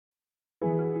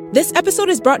This episode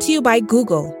is brought to you by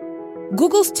Google.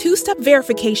 Google's two-step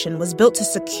verification was built to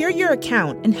secure your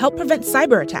account and help prevent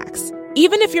cyber attacks,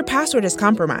 even if your password is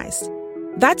compromised.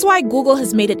 That's why Google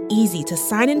has made it easy to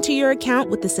sign into your account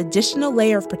with this additional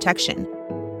layer of protection.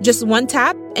 Just one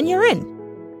tap and you're in.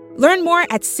 Learn more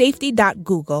at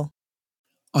safety.google.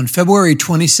 On February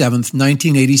 27,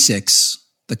 1986,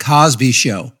 The Cosby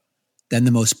Show, then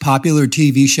the most popular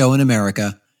TV show in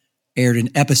America, aired an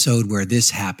episode where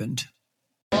this happened.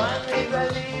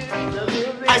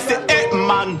 I said, hey,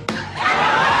 man.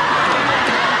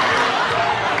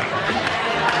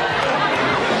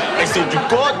 I said, you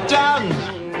go down.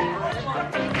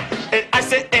 And I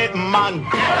said, hey, man.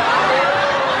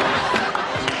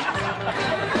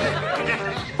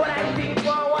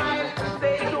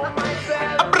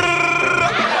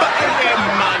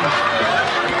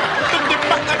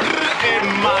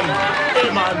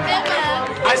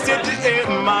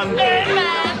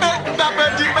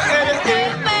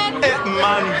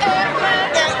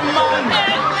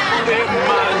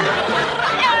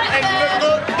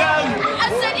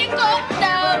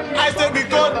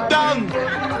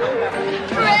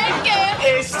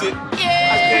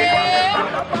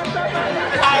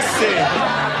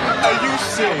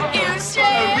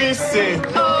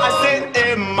 I said,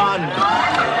 hey, man.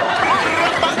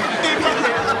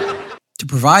 To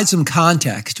provide some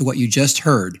context to what you just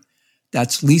heard,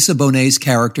 that's Lisa Bonet's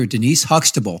character Denise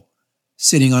Huxtable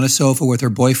sitting on a sofa with her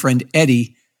boyfriend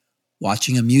Eddie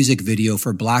watching a music video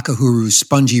for Black Uhuru's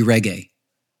Spongy Reggae.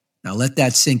 Now let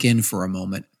that sink in for a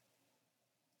moment.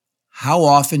 How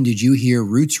often did you hear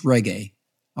roots reggae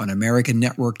on American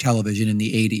network television in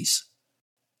the 80s?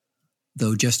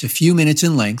 Though just a few minutes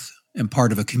in length and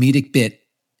part of a comedic bit,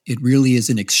 it really is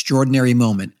an extraordinary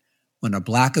moment when a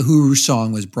Black Uhuru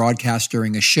song was broadcast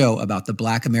during a show about the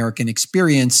Black American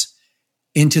experience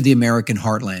into the American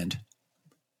heartland.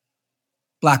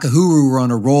 Black Uhuru were on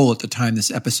a roll at the time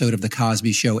this episode of The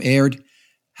Cosby Show aired,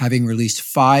 having released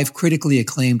 5 critically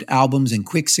acclaimed albums in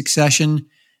quick succession,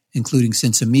 including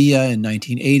Sinsemilla in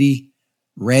 1980,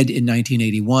 Red in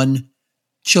 1981,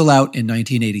 Chill Out in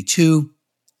 1982,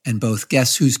 and both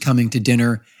Guess Who's Coming to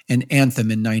Dinner and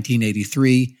Anthem in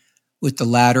 1983, with the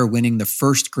latter winning the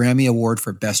first Grammy Award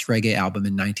for Best Reggae Album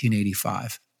in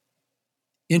 1985.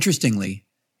 Interestingly,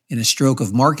 in a stroke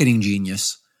of marketing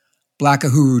genius, Black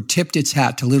Uhuru tipped its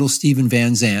hat to little Steven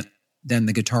Van Zandt, then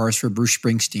the guitarist for Bruce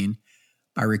Springsteen,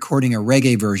 by recording a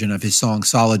reggae version of his song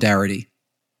Solidarity.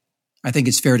 I think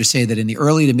it's fair to say that in the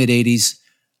early to mid-'80s,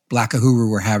 Black Uhuru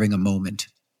were having a moment.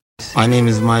 My name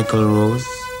is Michael Rose,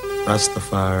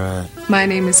 Rastafari. My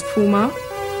name is Puma.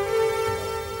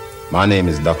 My name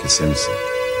is Ducky Simpson.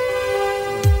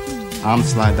 I'm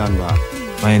Sly Dunbar.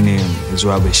 My name is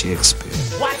Robbie Shakespeare.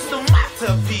 What's the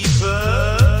matter, people?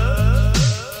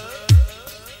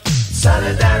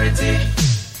 Solidarity.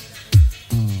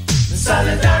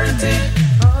 Solidarity.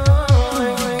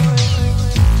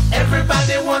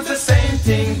 Everybody wants the same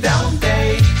thing, don't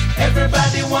they?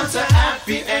 Everybody wants a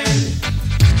happy end.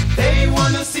 They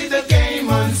want to see the game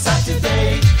on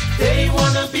Saturday. They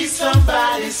want to be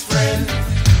somebody's friend.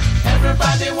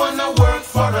 Everybody want to work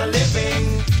for a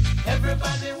living.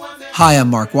 Everybody want to... Hi, I'm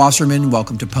Mark Wasserman.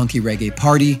 Welcome to Punky Reggae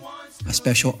Party, a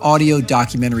special audio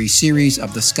documentary series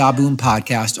of the Ska Boom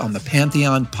podcast on the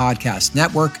Pantheon Podcast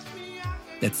Network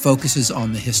that focuses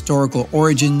on the historical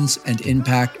origins and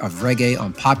impact of reggae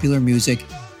on popular music,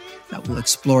 that will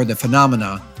explore the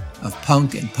phenomena of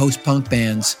punk and post-punk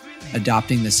bands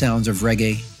adopting the sounds of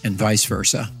reggae and vice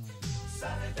versa.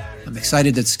 I'm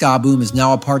excited that Ska Boom is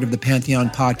now a part of the Pantheon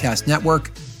Podcast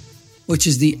Network, which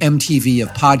is the MTV of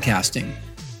podcasting,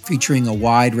 featuring a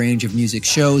wide range of music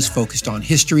shows focused on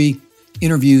history,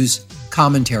 interviews,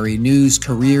 commentary, news,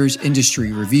 careers,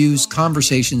 industry reviews,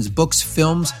 conversations, books,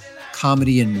 films,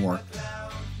 comedy, and more.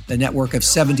 The network of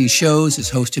 70 shows is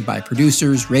hosted by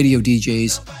producers, radio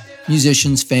DJs,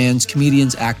 musicians, fans,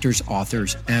 comedians, actors,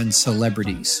 authors, and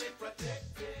celebrities.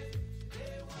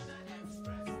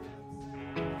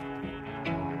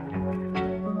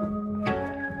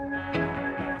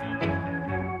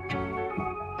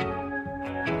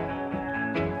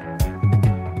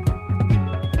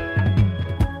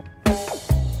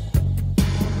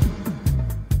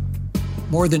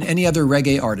 More than any other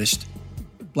reggae artist,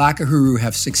 Black Uhuru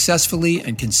have successfully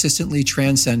and consistently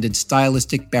transcended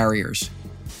stylistic barriers,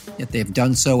 yet they have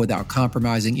done so without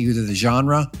compromising either the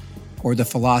genre or the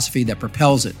philosophy that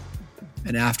propels it.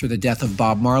 And after the death of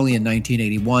Bob Marley in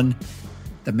 1981,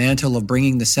 the mantle of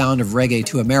bringing the sound of reggae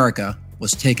to America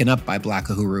was taken up by Black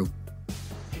Uhuru.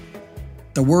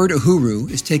 The word Uhuru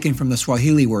is taken from the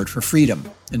Swahili word for freedom,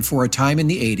 and for a time in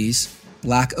the 80s,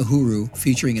 Black Uhuru,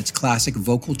 featuring its classic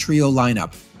vocal trio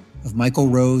lineup of Michael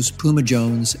Rose, Puma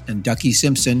Jones, and Ducky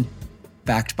Simpson,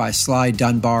 backed by Sly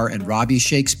Dunbar and Robbie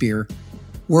Shakespeare,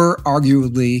 were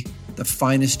arguably the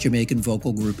finest Jamaican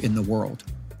vocal group in the world.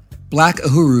 Black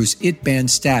Uhuru's it band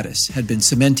status had been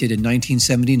cemented in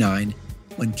 1979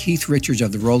 when Keith Richards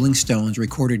of the Rolling Stones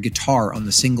recorded guitar on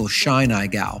the single Shine Eye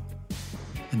Gal,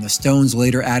 and the Stones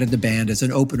later added the band as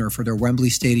an opener for their Wembley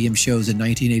Stadium shows in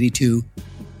 1982,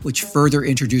 which further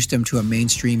introduced them to a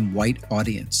mainstream white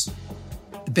audience.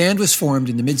 The band was formed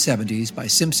in the mid-70s by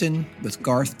Simpson with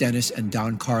Garth Dennis and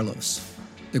Don Carlos.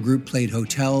 The group played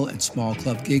hotel and small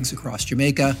club gigs across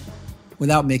Jamaica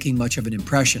without making much of an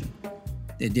impression.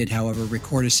 They did, however,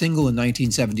 record a single in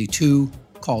 1972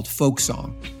 called Folk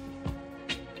Song.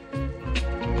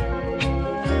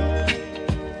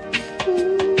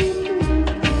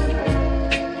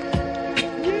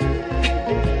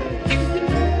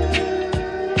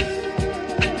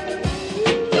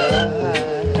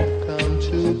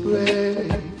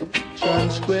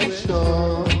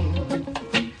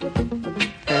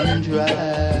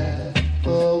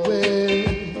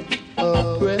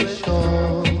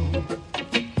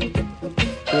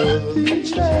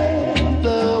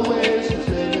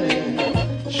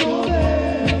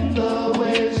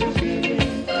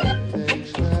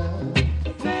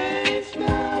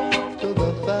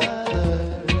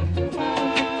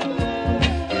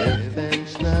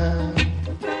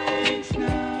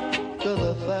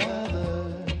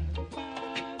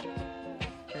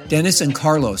 Dennis and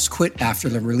Carlos quit after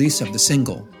the release of the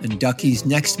single, and Ducky's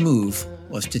next move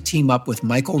was to team up with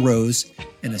Michael Rose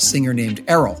and a singer named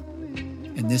Errol,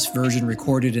 and this version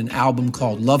recorded an album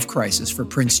called Love Crisis for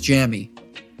Prince Jammy.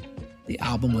 The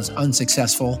album was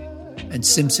unsuccessful, and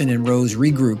Simpson and Rose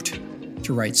regrouped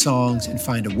to write songs and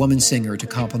find a woman singer to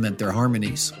complement their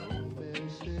harmonies.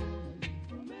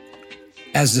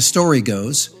 As the story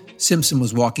goes, Simpson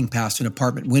was walking past an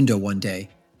apartment window one day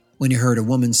when he heard a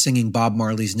woman singing Bob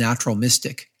Marley's Natural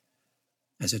Mystic.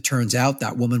 As it turns out,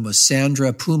 that woman was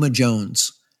Sandra Puma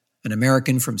Jones, an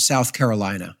American from South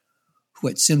Carolina, who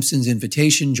at Simpson's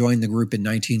invitation joined the group in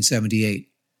 1978.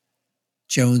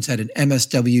 Jones had an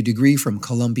MSW degree from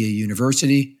Columbia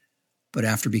University, but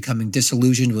after becoming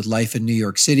disillusioned with life in New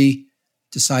York City,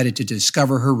 decided to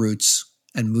discover her roots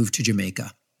and move to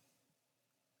Jamaica.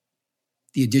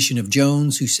 The addition of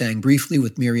Jones, who sang briefly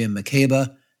with Miriam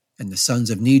Makeba and the Sons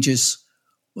of Negus,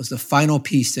 was the final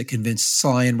piece that convinced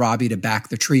Sly and Robbie to back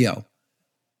the trio.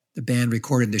 The band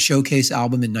recorded the Showcase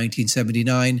album in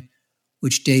 1979,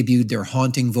 which debuted their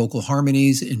haunting vocal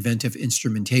harmonies, inventive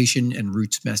instrumentation, and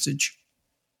roots message.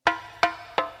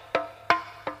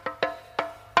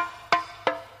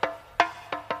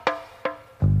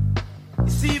 You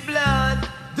see blood,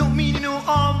 don't mean you know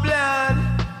all blood.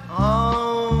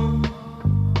 Oh.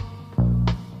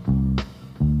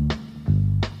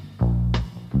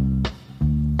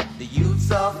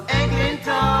 Of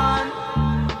Eglinton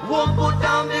won't put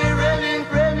down the railing.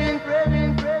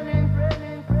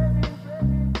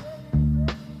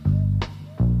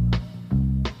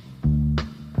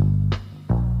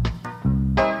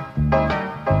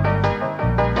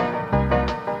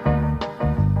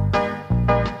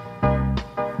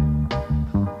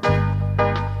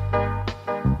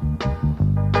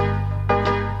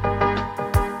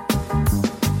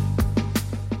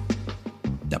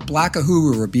 Black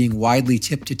Uhuru were being widely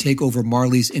tipped to take over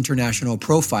Marley's international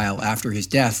profile after his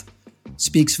death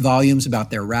speaks volumes about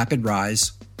their rapid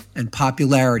rise and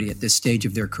popularity at this stage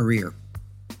of their career.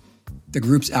 The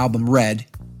group's album Red,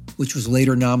 which was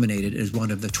later nominated as one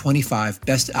of the 25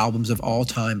 best albums of all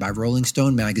time by Rolling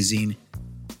Stone magazine,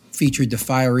 featured the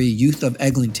fiery Youth of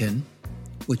Eglinton,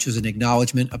 which was an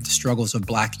acknowledgement of the struggles of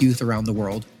black youth around the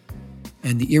world,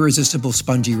 and the irresistible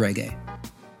spongy reggae.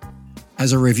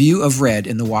 As a review of Red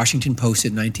in the Washington Post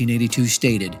in 1982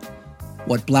 stated,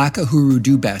 "What Black Uhuru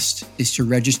do best is to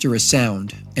register a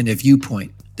sound and a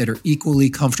viewpoint that are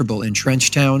equally comfortable in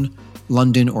Trenchtown,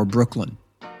 London, or Brooklyn.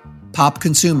 Pop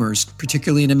consumers,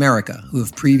 particularly in America, who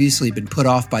have previously been put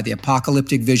off by the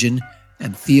apocalyptic vision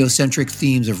and theocentric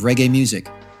themes of reggae music,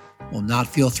 will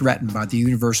not feel threatened by the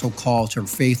universal call to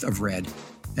faith of Red,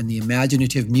 and the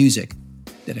imaginative music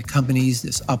that accompanies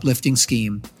this uplifting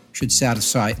scheme should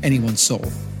satisfy anyone's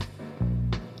soul."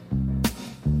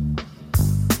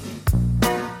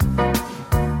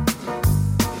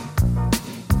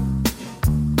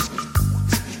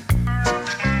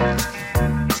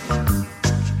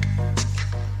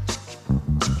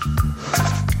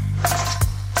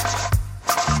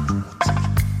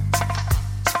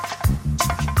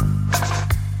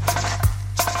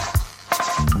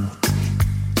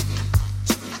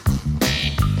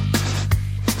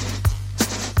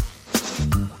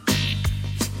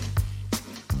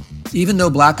 Even though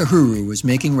Black Uhuru was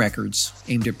making records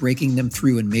aimed at breaking them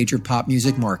through in major pop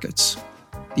music markets,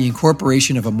 the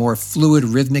incorporation of a more fluid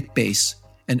rhythmic bass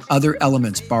and other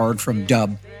elements borrowed from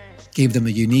dub gave them a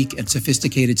unique and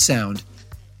sophisticated sound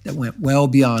that went well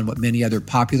beyond what many other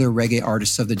popular reggae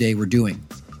artists of the day were doing.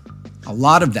 A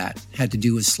lot of that had to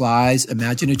do with Sly's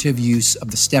imaginative use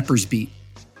of the steppers beat,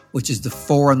 which is the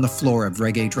 4 on the floor of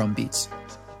reggae drum beats.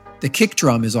 The kick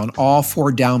drum is on all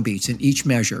 4 downbeats in each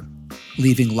measure,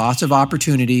 leaving lots of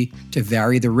opportunity to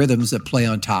vary the rhythms that play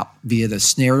on top via the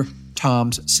snare,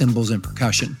 toms, cymbals, and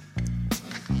percussion.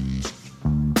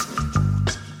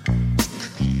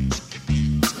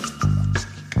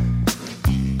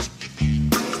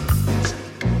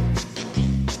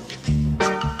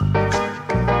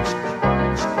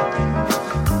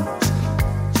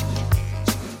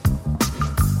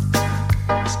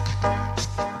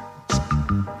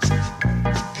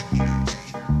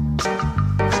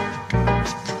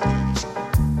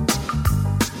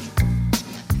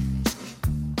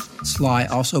 Sly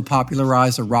also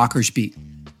popularized the rocker's beat,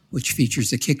 which features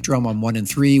the kick drum on 1 and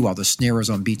 3 while the snare is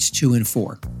on beats 2 and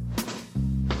 4.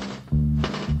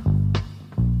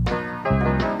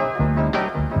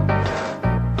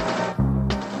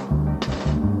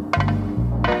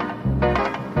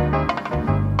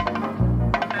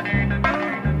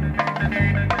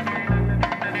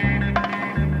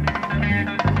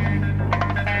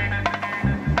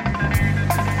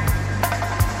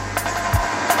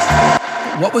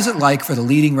 What was it like for the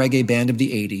leading reggae band of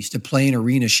the 80s to play an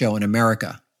arena show in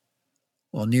America?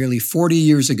 Well, nearly 40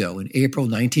 years ago, in April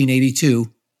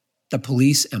 1982, the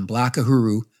Police and Black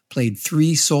Uhuru played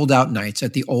 3 sold-out nights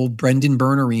at the old Brendan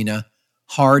Byrne Arena,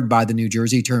 hard by the New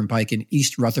Jersey Turnpike in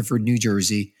East Rutherford, New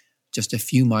Jersey, just a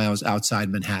few miles outside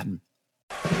Manhattan.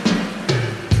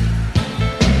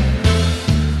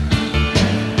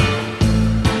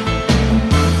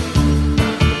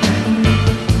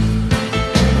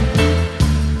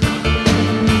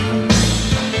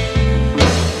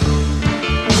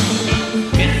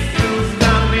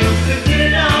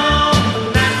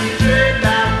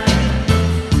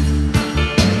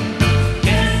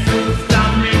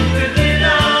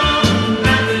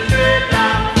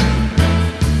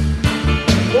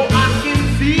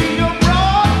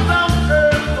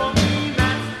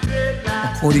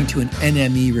 According to an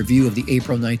NME review of the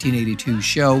April 1982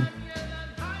 show,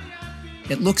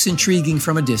 it looks intriguing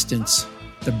from a distance,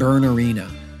 the Byrne Arena,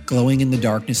 glowing in the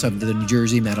darkness of the New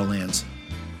Jersey Meadowlands.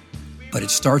 But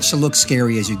it starts to look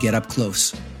scary as you get up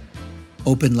close.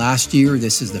 Opened last year,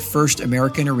 this is the first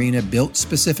American arena built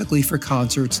specifically for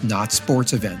concerts, not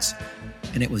sports events,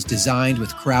 and it was designed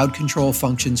with crowd control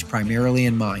functions primarily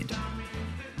in mind.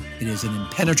 It is an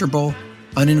impenetrable,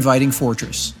 uninviting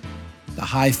fortress. The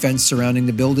high fence surrounding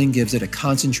the building gives it a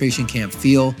concentration camp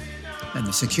feel, and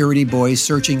the security boys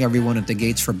searching everyone at the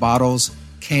gates for bottles,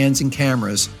 cans, and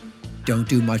cameras don't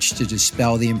do much to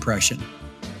dispel the impression.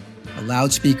 The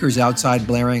loudspeakers outside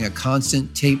blaring a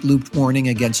constant tape-looped warning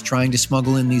against trying to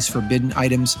smuggle in these forbidden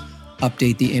items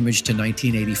update the image to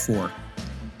 1984.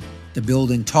 The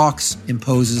building talks,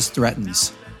 imposes,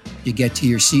 threatens. You get to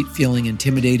your seat feeling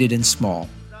intimidated and small.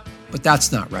 But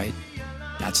that's not right.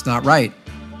 That's not right.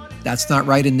 That's not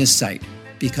right in this site,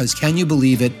 because can you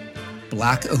believe it?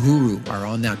 Black Uhuru are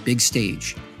on that big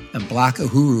stage, and Black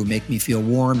Uhuru make me feel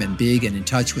warm and big and in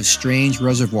touch with strange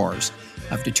reservoirs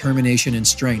of determination and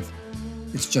strength.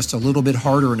 It's just a little bit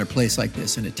harder in a place like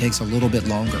this, and it takes a little bit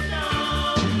longer.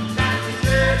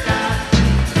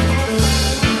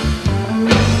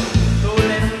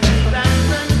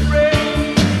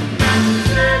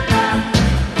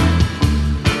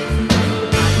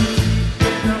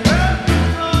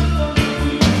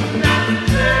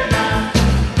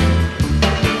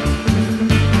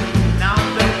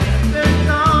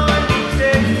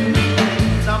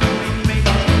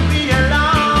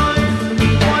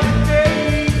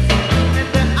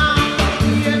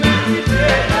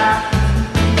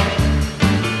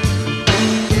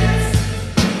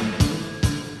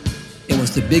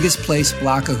 The biggest place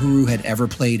Black Uhuru had ever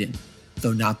played in,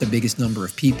 though not the biggest number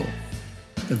of people.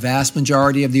 The vast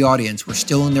majority of the audience were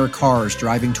still in their cars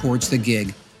driving towards the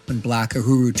gig when Black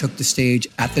Uhuru took the stage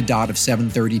at the dot of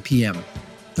 7:30 p.m.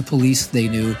 The Police, they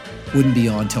knew, wouldn't be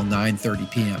on till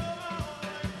 9:30 p.m.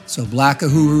 So Black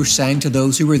Uhuru sang to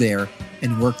those who were there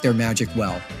and worked their magic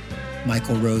well.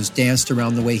 Michael Rose danced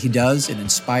around the way he does, an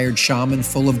inspired shaman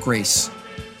full of grace.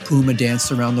 Puma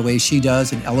danced around the way she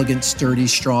does, an elegant, sturdy,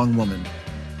 strong woman.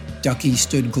 Ducky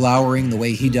stood glowering the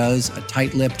way he does, a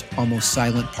tight-lipped, almost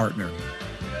silent partner.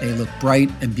 They looked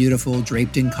bright and beautiful,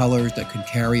 draped in colors that could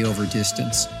carry over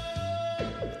distance.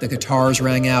 The guitars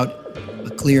rang out, A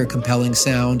clear, compelling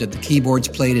sound, and the keyboards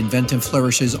played inventive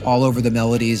flourishes all over the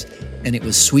melodies, and it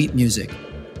was sweet music.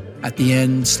 At the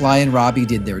end, Sly and Robbie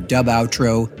did their dub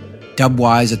outro,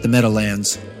 dub-wise at the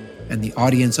Meadowlands, and the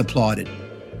audience applauded.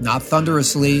 Not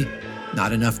thunderously,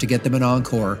 not enough to get them an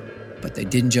encore, but they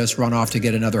didn't just run off to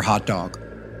get another hot dog.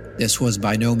 This was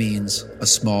by no means a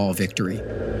small victory.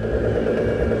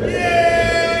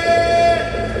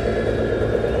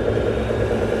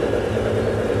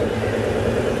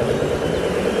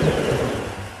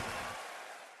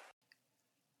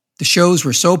 The shows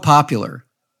were so popular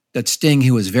that Sting,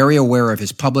 who was very aware of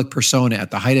his public persona at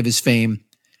the height of his fame,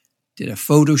 did a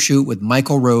photo shoot with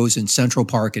Michael Rose in Central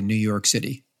Park in New York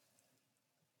City.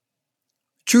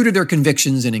 True to their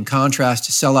convictions and in contrast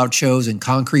to sellout shows in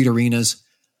concrete arenas,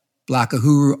 Black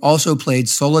Uhuru also played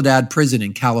Soledad Prison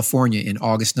in California in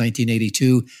August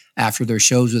 1982 after their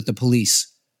shows with the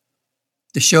Police.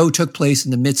 The show took place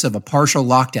in the midst of a partial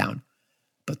lockdown,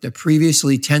 but the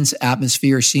previously tense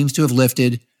atmosphere seems to have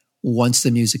lifted once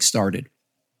the music started.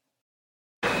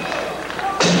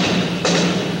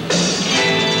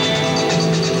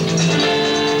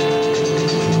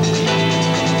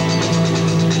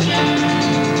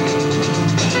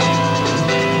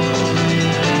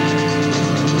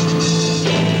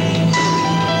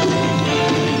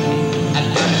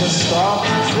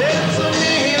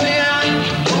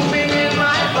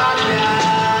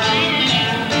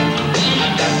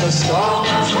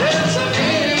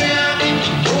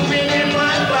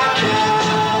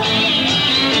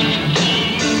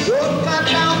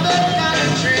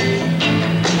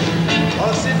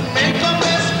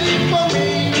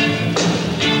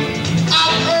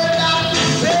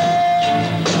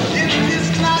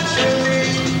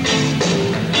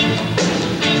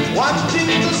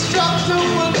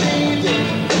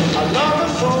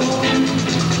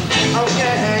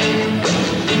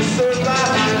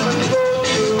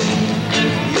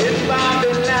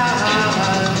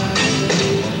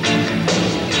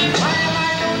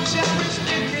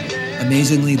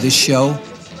 Amazingly, this show,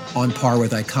 on par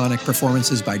with iconic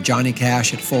performances by Johnny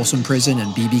Cash at Folsom Prison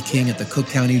and B.B. King at the Cook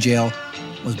County Jail,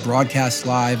 was broadcast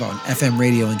live on FM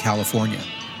radio in California.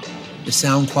 The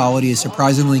sound quality is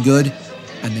surprisingly good,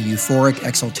 and the euphoric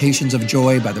exultations of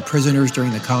joy by the prisoners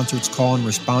during the concert's call and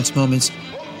response moments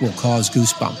will cause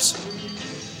goosebumps.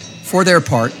 For their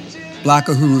part, Black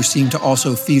Uhuru seem to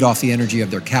also feed off the energy of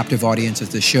their captive audience as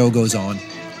the show goes on,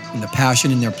 and the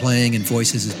passion in their playing and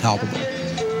voices is palpable.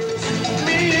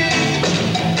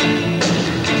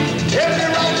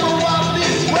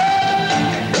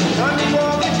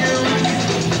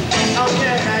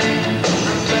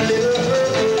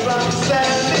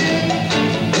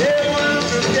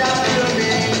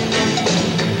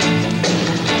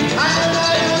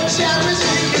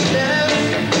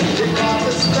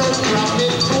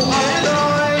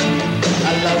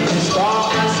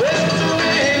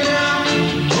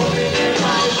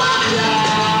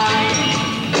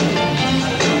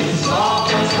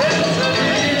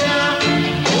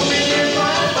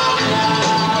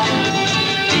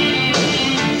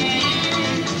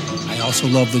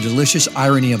 I love the delicious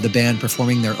irony of the band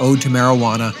performing their ode to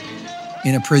marijuana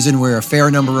in a prison where a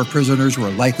fair number of prisoners were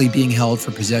likely being held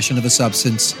for possession of a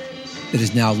substance that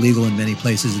is now legal in many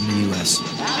places in the U.S.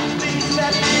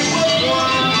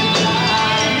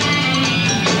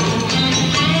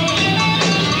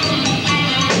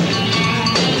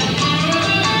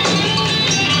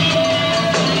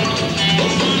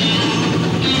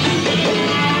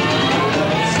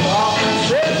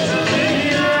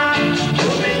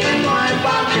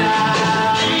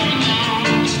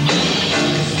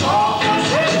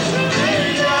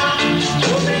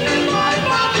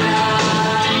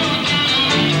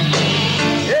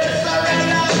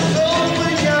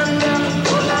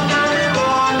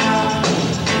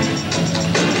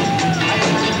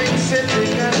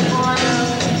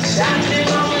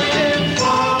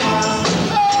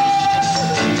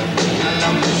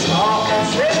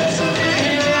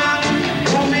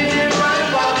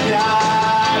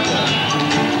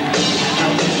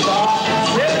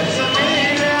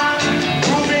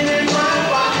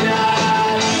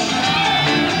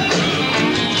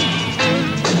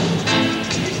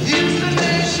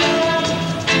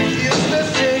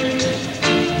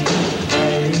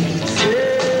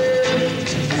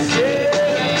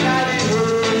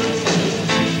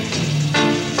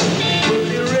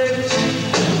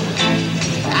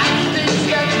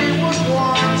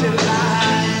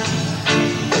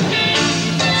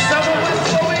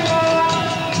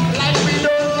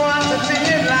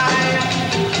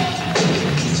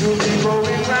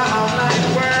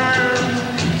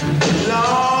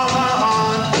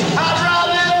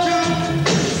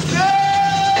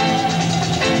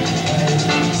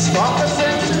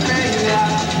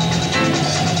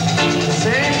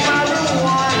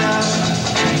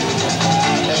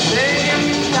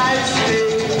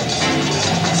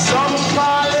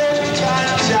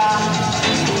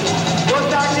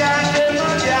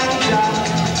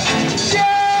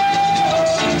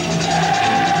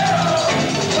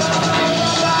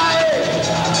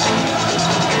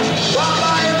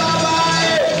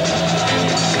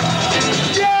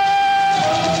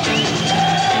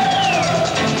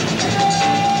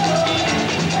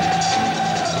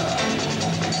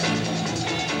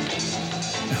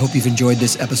 hope you've enjoyed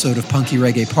this episode of Punky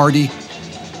Reggae Party.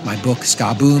 My book,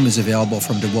 Ska Boom, is available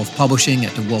from DeWolf Publishing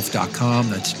at dewolf.com.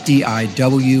 That's DIWULF.com,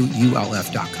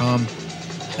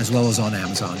 as well as on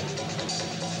Amazon.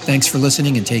 Thanks for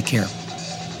listening and take care.